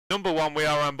Number 1, we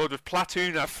are on board with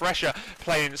Platoon Fresher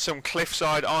playing some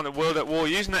cliffside on World at War,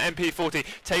 using that MP40,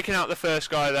 taking out the first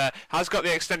guy there, has got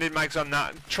the extended mags on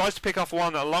that, tries to pick off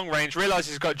one at long range,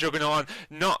 realises he's got Juggernaut on,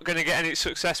 not going to get any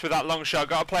success with that long shot,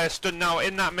 got a player stunned now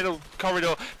in that middle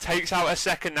corridor, takes out a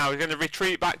second now, he's going to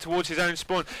retreat back towards his own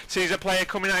spawn, sees a player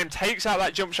coming at him, takes out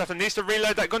that jump shot and needs to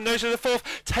reload that gun, knows to the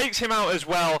fourth, takes him out as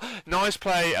well. Nice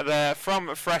play there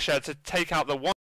from Fresher to take out the one.